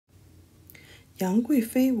Yang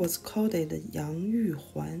Guifei was called Yang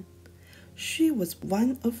Yuhuan. She was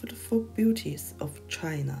one of the 4 beauties of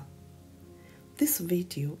China. This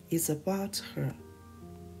video is about her.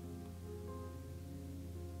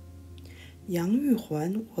 Yang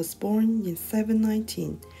Yuhuan was born in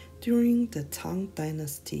 719 during the Tang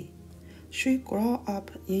Dynasty. She grew up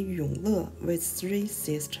in Yongle with 3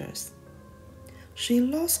 sisters. She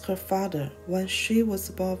lost her father when she was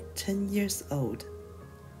about 10 years old.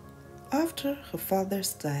 After her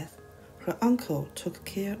father's death, her uncle took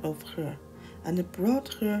care of her and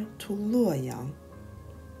brought her to Luoyang.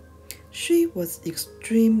 She was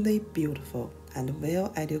extremely beautiful and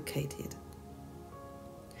well educated.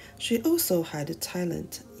 She also had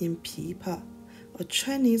talent in pipa, a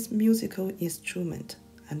Chinese musical instrument,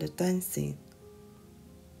 and dancing.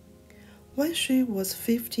 When she was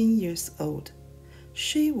 15 years old,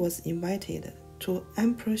 she was invited to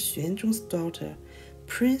Emperor Xuanzong's daughter,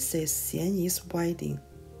 Princess Xianyi's wedding.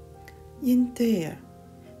 In there,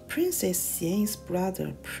 Princess Xianyi's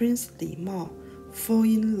brother, Prince Li Mao, fell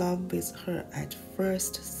in love with her at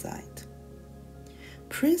first sight.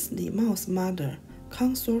 Prince Li Mao's mother,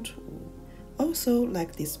 Consort Wu, also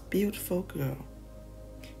liked this beautiful girl.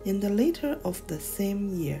 In the later of the same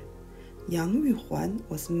year, Yang Yuhuan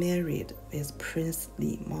was married with Prince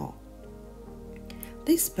Li Mao.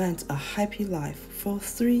 They spent a happy life for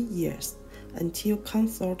 3 years until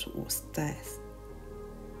Consort Wu's death.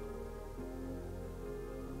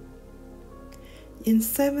 In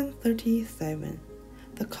 737,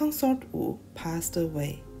 the Consort Wu passed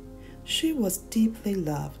away. She was deeply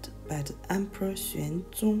loved by the Emperor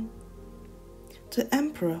Xuanzong. The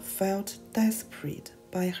emperor felt desperate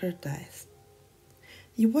by her death.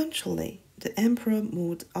 Eventually, the emperor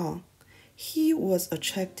moved on. He was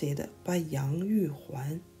attracted by Yang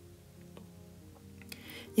Yuhuan.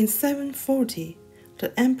 In 740,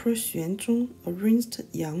 the Emperor Xuanzong arranged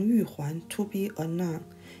Yang Yuhuan to be a nun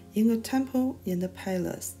in a temple in the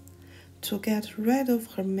palace to get rid of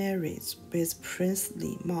her marriage with Prince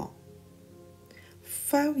Li Mao.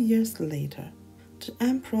 5 years later, the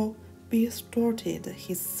emperor bestowed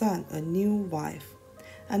his son a new wife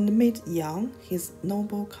and made Yang his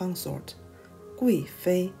noble consort,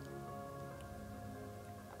 Guifei.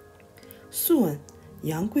 Soon,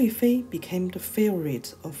 Yang Guifei became the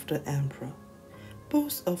favorite of the emperor.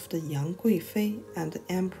 Both of the Yang Guifei and the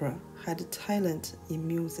emperor had talent in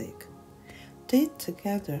music. They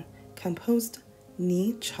together composed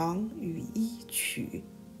霓裳羽衣舞.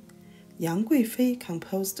 Yang Guifei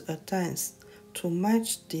composed a dance to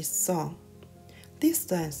match this song. This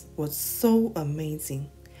dance was so amazing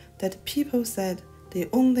that people said they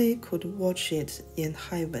only could watch it in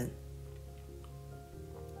heaven.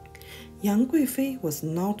 Yang Guifei was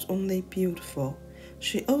not only beautiful,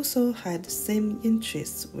 she also had the same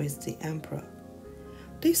interests with the emperor.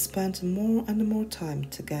 They spent more and more time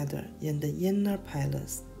together in the inner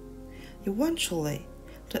palace. Eventually,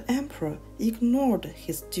 the emperor ignored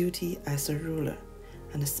his duty as a ruler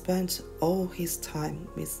and spent all his time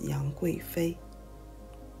with Yang Guifei.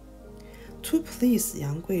 To please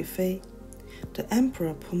Yang Guifei, the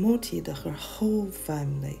emperor promoted her whole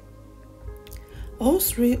family. All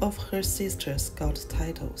 3 of her sisters got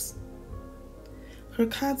titles. Her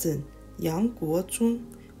cousin Yang Guozhong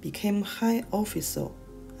became high official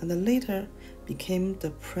and later became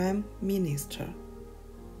the prime minister.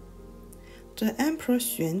 The Emperor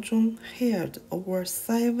Xuanzong hired over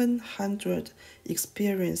 700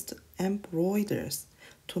 experienced embroiderers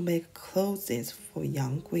to make clothes for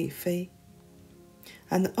Yang Guifei,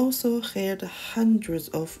 and also hired hundreds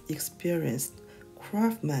of experienced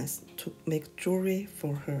craftsmen to make jewelry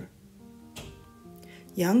for her.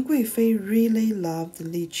 Yang Guifei really loved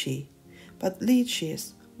lychee, but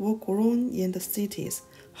lychees were grown in the cities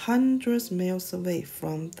hundreds of miles away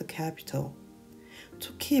from the capital.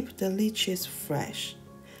 To keep the lychees fresh,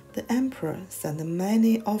 the emperor sent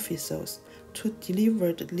many officials to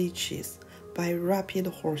deliver the lychees by rapid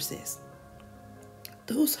horses.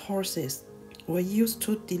 Those horses were used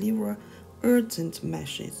to deliver urgent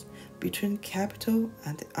messages between capital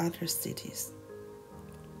and other cities.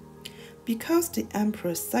 Because the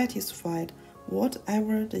emperor satisfied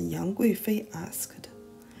whatever the Yang Guifei asked,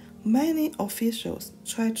 many officials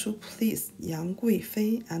tried to please Yang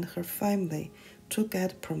Guifei and her family to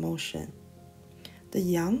get promotion. The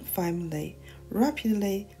Yang family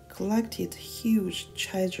rapidly collected huge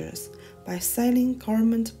treasures by selling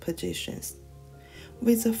government positions.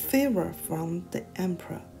 With a favor from the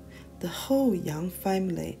emperor, the whole Yang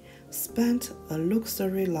family spent a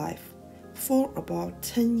luxury life for about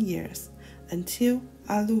 10 years until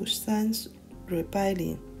Alushan's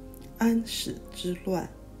rebellion, 安史之乱.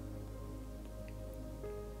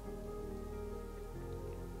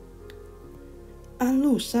 An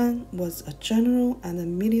Lushan was a general and a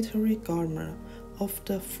military governor of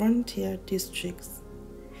the frontier districts.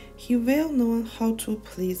 He well known how to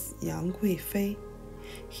please Yang Guifei.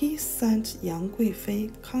 He sent Yang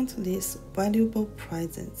Guifei countless valuable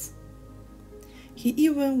presents. He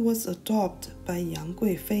even was adopted by Yang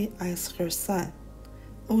Guifei as her son,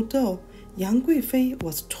 although Yang Guifei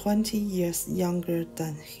was 20 years younger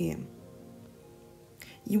than him.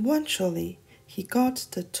 Eventually, he got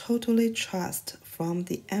the total trust from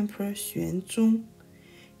the Emperor Xuanzong.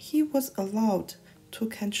 He was allowed to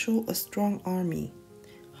control a strong army.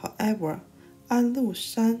 However, An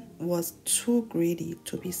Lushan was too greedy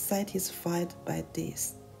to be satisfied by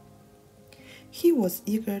this. He was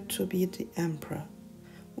eager to be the emperor.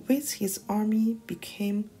 With his army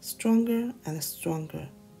became stronger and stronger,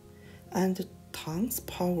 and Tang's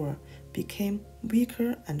power became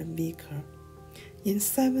weaker and weaker. In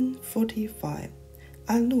 745,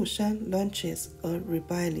 An Lushan launches a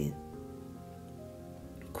rebellion.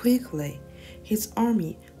 Quickly, his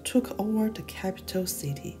army took over the capital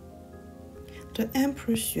city. The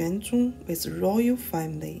Emperor Xuanzong with royal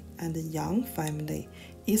family and the Yang family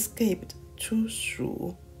escaped to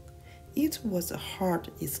Shu. It was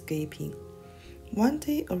hard escaping. When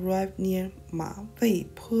they arrived near Ma Wei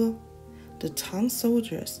Po, the Tang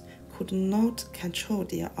soldiers could not control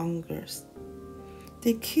their angers.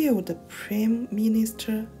 They killed the Prime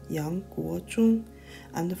Minister Yang Guozhong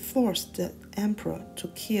and forced the emperor to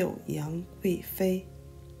kill Yang Guifei.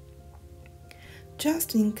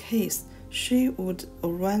 Just in case she would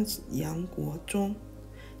avenge Yang Guozhong,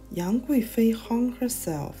 Yang Guifei hung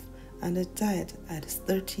herself and died at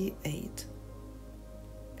 38.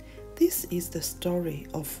 This is the story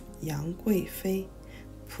of Yang Guifei.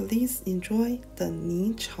 Please enjoy the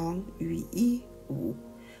霓裳羽衣舞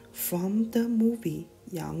from the movie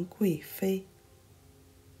Yang Guifei.